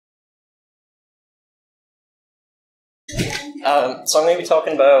So I'm going to be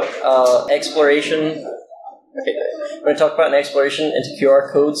talking about exploration. Okay, we're going to talk about an exploration into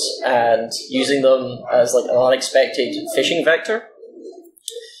QR codes and using them as like an unexpected phishing vector.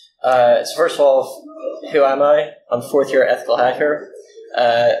 So first of all, who am I? I'm fourth year ethical hacker.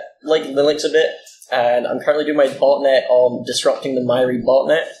 Like Linux a bit, and I'm currently doing my botnet on disrupting the Myri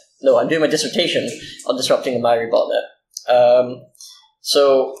botnet. No, I'm doing my dissertation on disrupting the Myri botnet.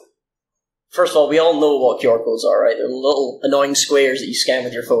 So first of all, we all know what QR codes are, right? They're little annoying squares that you scan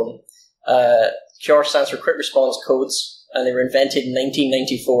with your phone. QR stands for Quick Response Codes, and they were invented in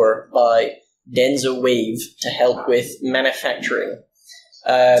 1994 by Denso Wave to help with manufacturing.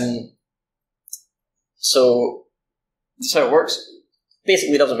 So that's how it works.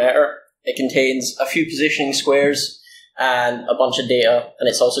 Basically, it doesn't matter. It contains a few positioning squares and a bunch of data, and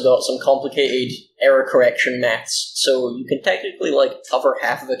it's also got some complicated error correction maths. So you can technically like cover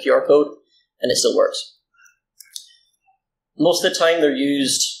half of a QR code, and it still works. Most of the time, they're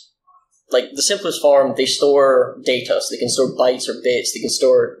used like the simplest form. They store data, so they can store bytes or bits. They can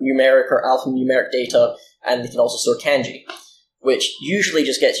store numeric or alphanumeric data, and they can also store kanji, which usually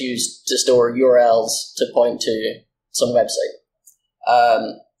just gets used to store URLs to point to some website.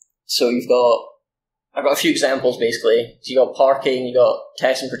 So I've got a few examples basically. So you got parking, you got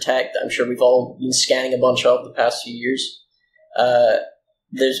text and protect that I'm sure we've all been scanning a bunch of the past few years.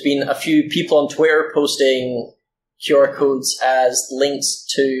 There's been a few people on Twitter posting QR codes as links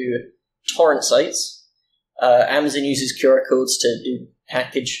to torrent sites. Amazon uses QR codes to do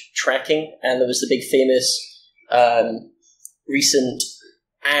package tracking, and there was the big famous recent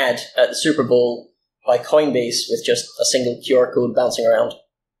ad at the Super Bowl by Coinbase with just a single QR code bouncing around.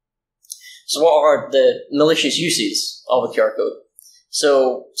 So what are the malicious uses of a QR code?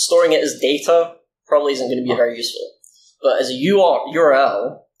 So storing it as data probably isn't going to be very useful. But as a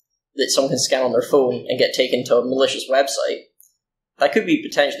URL that someone can scan on their phone and get taken to a malicious website, that could be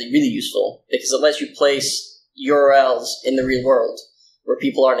potentially really useful because it lets you place URLs in the real world where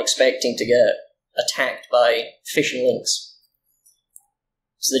people aren't expecting to get attacked by phishing links.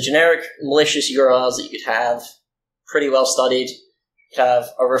 So the generic malicious URLs that you could have, pretty well studied. You could have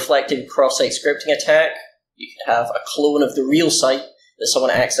a reflected cross-site scripting attack. You could have a clone of the real site that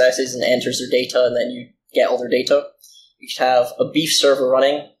someone accesses and enters their data, and then you get all their data. You could have a beef server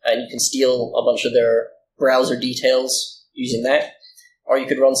running, and you can steal a bunch of their browser details using that. Or you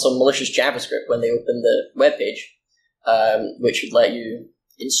could run some malicious JavaScript when they open the web page, which would let you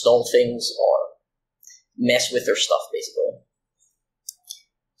install things or mess with their stuff, basically.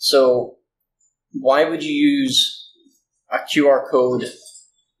 So why would you use a QR code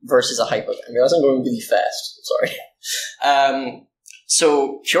versus a hyperlink? I realize I'm going really fast. Sorry.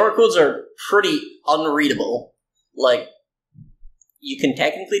 So QR codes are pretty unreadable. Like, you can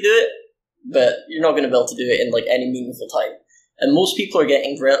technically do it, but you're not going to be able to do it in like any meaningful time. And most people are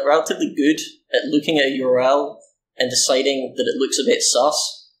getting relatively good at looking at a URL and deciding that it looks a bit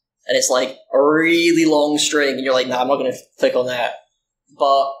sus. And it's like a really long string, and you're like, nah, I'm not going to click on that.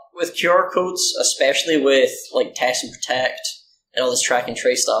 But with QR codes, especially with like test and protect and all this track and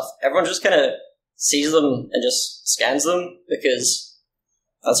trace stuff, everyone just kind of sees them and just scans them because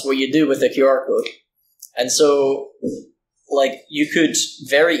that's what you do with a QR code. And so, like, you could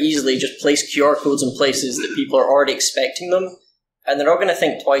very easily just place QR codes in places that people are already expecting them, and they're not going to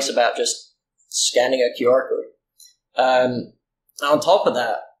think twice about just scanning a QR code. On top of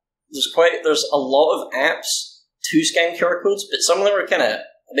that, there's a lot of apps to scan QR codes, but some of them are kind of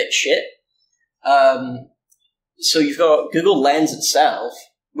a bit shit. So you've got Google Lens itself,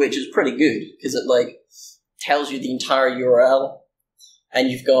 which is pretty good because it like tells you the entire URL, and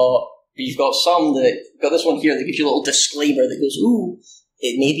you've got some that got this one here that gives you a little disclaimer that goes, "Ooh,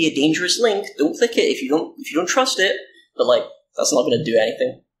 it may be a dangerous link. Don't click it if you don't trust it." But like, that's not going to do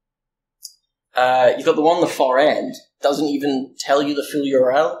anything. You've got the one on the far end. Doesn't even tell you the full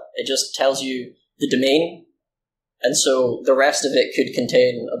URL. It just tells you the domain. And so the rest of it could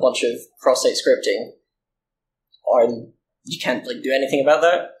contain a bunch of cross-site scripting, or you can't like do anything about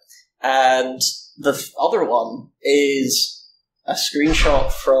that. And the other one is a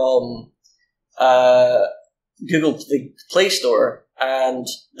screenshot from Google, the Play Store, and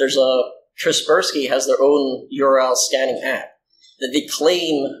there's Kaspersky has their own URL scanning app that they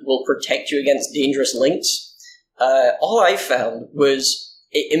claim will protect you against dangerous links. All I found was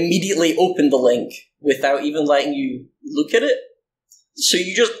it immediately opened the link without even letting you look at it. So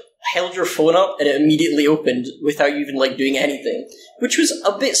you just held your phone up and it immediately opened without you even like doing anything, which was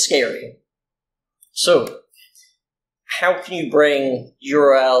a bit scary. So how can you bring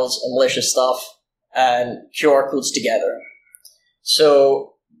URLs and malicious stuff and QR codes together?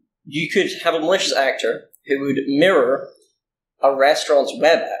 So you could have a malicious actor who would mirror a restaurant's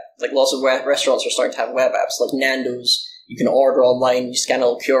web app. Like lots of restaurants are starting to have web apps, like Nando's. You can order online, you scan a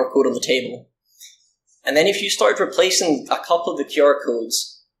little QR code on the table. And then if you start replacing a couple of the QR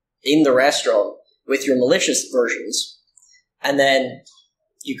codes in the restaurant with your malicious versions, and then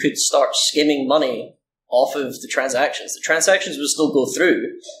you could start skimming money off of the transactions. The transactions would still go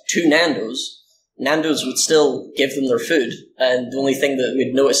through to Nando's. Nando's would still give them their food, and the only thing that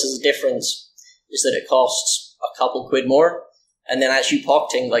we'd notice as a difference is that it costs a couple quid more, and then actually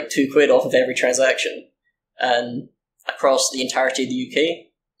pocketing like £2 off of every transaction, and across the entirety of the UK.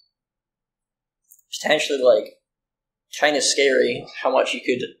 Potentially, like, kind of scary how much you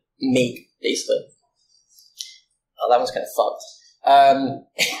could make, basically. Oh, that one's kind of fucked.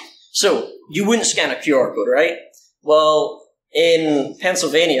 So, you wouldn't scan a QR code, right? Well, in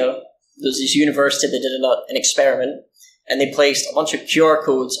Pennsylvania, there's this university that did an experiment, and they placed a bunch of QR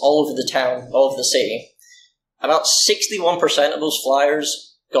codes all over the town, all over the city. About 61% of those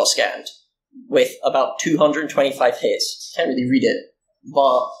flyers got scanned, with about 225 hits. Can't really read it,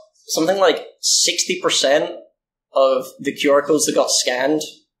 but something like 60% of the QR codes that got scanned,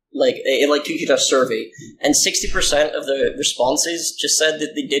 like, it took you to a survey, and 60% of the responses just said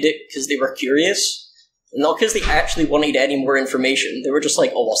that they did it because they were curious, not because they actually wanted any more information. They were just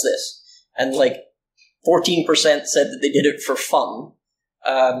like, oh, what's this? And like 14% said that they did it for fun.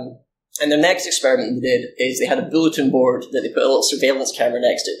 And the next experiment they did is they had a bulletin board that they put a little surveillance camera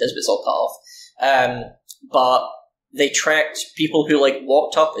next to it. This bit's all cut off. But they tracked people who like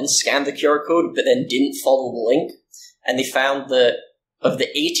walked up and scanned the QR code but then didn't follow the link. And they found that of the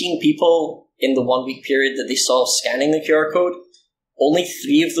 18 people in the 1 week period that they saw scanning the QR code, only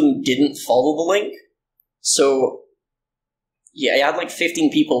 3 of them didn't follow the link. So, yeah, I had like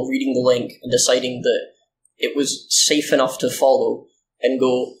 15 people reading the link and deciding that it was safe enough to follow and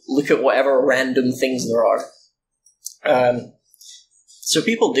go look at whatever random things there are. So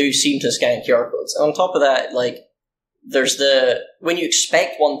people do seem to scan QR codes. And on top of that, like, there's when you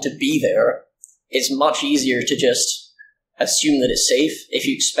expect one to be there, it's much easier to just assume that it's safe. If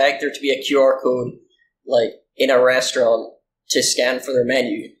you expect there to be a QR code, like, in a restaurant to scan for their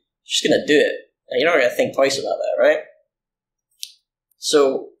menu, you're just gonna do it. And you're not gonna think twice about that, right?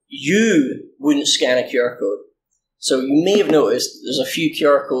 So, you wouldn't scan a QR code. So you may have noticed there's a few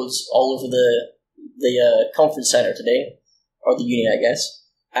QR codes all over the conference center today, or the uni, I guess.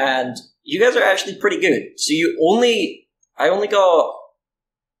 And you guys are actually pretty good. So I only got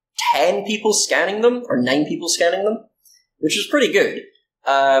 10 people scanning them, or 9 people scanning them, which is pretty good.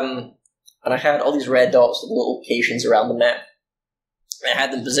 And I had all these red dots with little locations around the map. I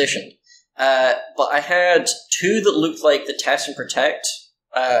had them positioned. But I had 2 that looked like the test and protect,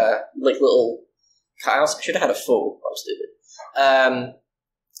 like little cutouts. I should have had a photo. I was stupid.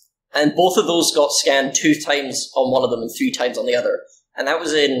 And both of those got scanned 2 times on one of them and 3 times on the other. And that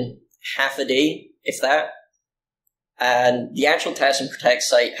was in half a day, if that. And the actual test and protect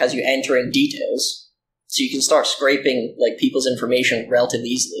site has you entering details, so you can start scraping like people's information relatively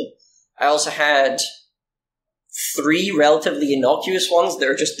easily. I also had 3 relatively innocuous ones that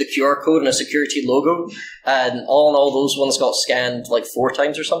are just the QR code and a security logo, and all in all, those ones got scanned like 4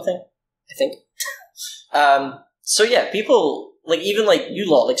 times or something, I think. So yeah, people, like, even like you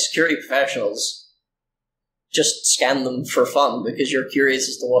lot, like security professionals, just scan them for fun because you're curious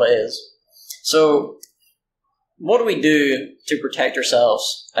as to what it is. So, what do we do to protect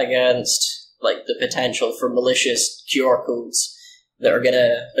ourselves against like the potential for malicious QR codes that are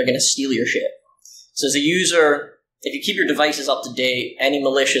gonna steal your shit? So as a user, if you keep your devices up to date, any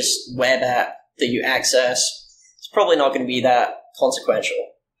malicious web app that you access, it's probably not going to be that consequential.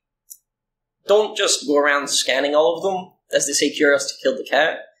 Don't just go around scanning all of them. As they say, curiosity killed the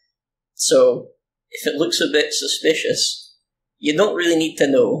cat. So if it looks a bit suspicious, you don't really need to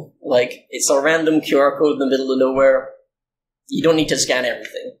know. Like, it's a random QR code in the middle of nowhere. You don't need to scan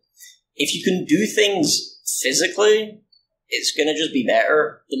everything. If you can do things physically, it's going to just be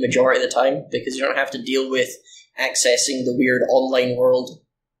better the majority of the time, because you don't have to deal with accessing the weird online world.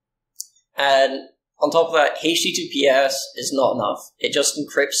 And on top of that, HTTPS is not enough. It just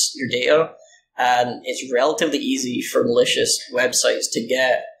encrypts your data, and it's relatively easy for malicious websites to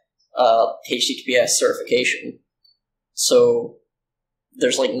get HTTPS certification. So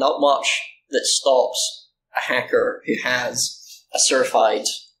there's like not much that stops a hacker who has a certified,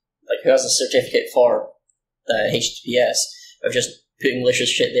 like who has a certificate for HTTPS, of just putting malicious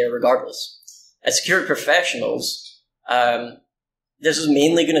shit there regardless. As security professionals, this is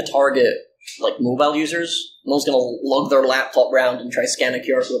mainly going to target like mobile users. No one's going to lug their laptop around and try to scan a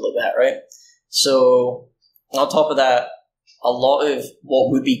QR code like that, right? So on top of that, a lot of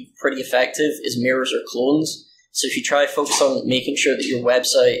what would be pretty effective is mirrors or clones. So if you try to focus on making sure that your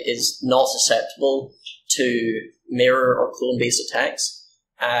website is not susceptible to mirror or clone-based attacks,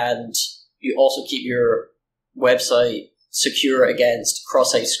 and you also keep your website secure against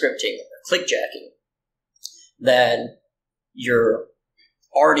cross-site scripting or clickjacking, then you're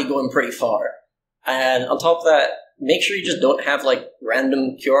already going pretty far. And on top of that, make sure you just don't have like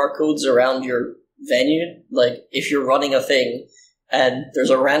random QR codes around your venue. Like if you're running a thing and there's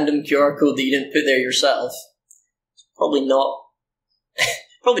a random QR code that you didn't put there yourself, probably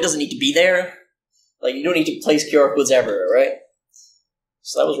doesn't need to be there. Like you don't need to place QR codes everywhere, right?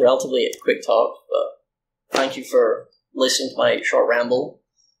 So that was relatively a quick talk, but thank you for listening to my short ramble.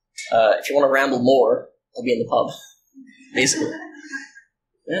 If you want to ramble more, I'll be in the pub, basically.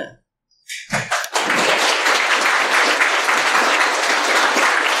 Yeah.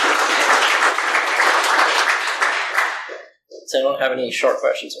 Does anyone have any short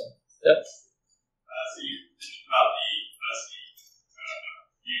questions? Yep. So you mentioned about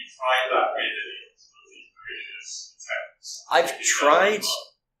you tried that with the malicious attempts.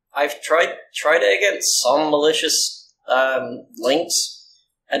 I've tried it against some malicious links,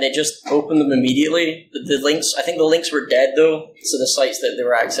 and it just opened them immediately. The links, I think the links were dead though, so the sites that they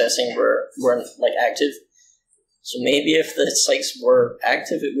were accessing weren't like active. So maybe if the sites were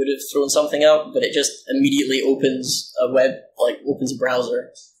active, it would have thrown something out, but it just immediately opens a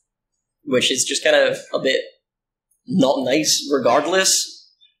browser, which is just kind of a bit not nice regardless.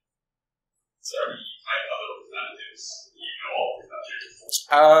 So you find other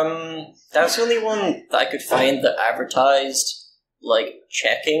alternatives, That's the only one that I could find that advertised like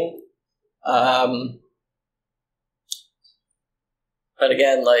checking. But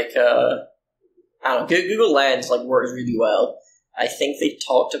again, like I don't know, Google Lens like works really well. I think they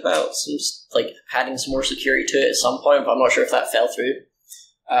talked about some like adding some more security to it at some point, but I'm not sure if that fell through.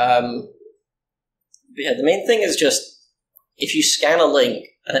 But yeah, the main thing is just if you scan a link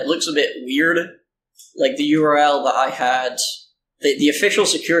and it looks a bit weird, like the URL that I had, the official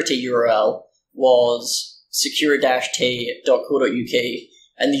security URL was secure-t.co.uk,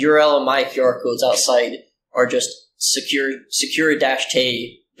 and the URL on my QR codes outside are just secure-t.uk.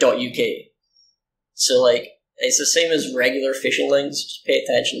 So, like, it's the same as regular phishing links. Just pay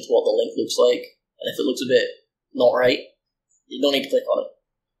attention to what the link looks like, and if it looks a bit not right, you don't need to click on it.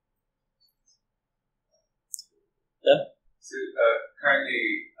 Yeah? So,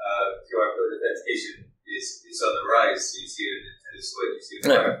 currently, QR code authentication is on the rise. So you see it in the Switch, you see it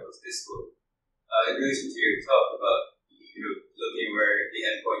in Firefox, Discord. In relation to your talk about looking where the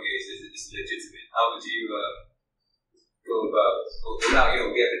endpoint is legitimate, how would you go about? Well, now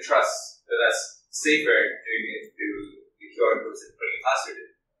we have to trust that that's safer doing it through the QR codes and putting a password in.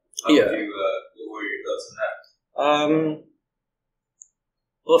 How would you? What are your thoughts on that?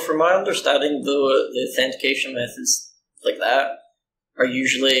 Well, from my understanding, the authentication methods like that are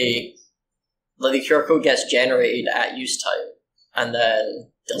usually like the QR code gets generated at use time and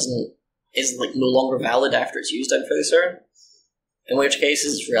then is like no longer valid after it's used, I'm fairly certain. In which case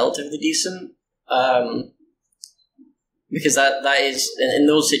it's relatively decent. Because that is, in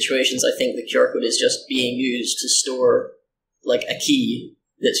those situations, I think the QR code is just being used to store like a key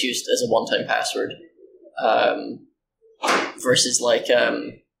that's used as a one-time password, versus like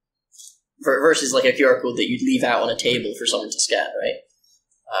a QR code that you'd leave out on a table for someone to scan, right?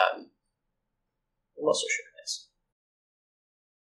 I'm not so sure.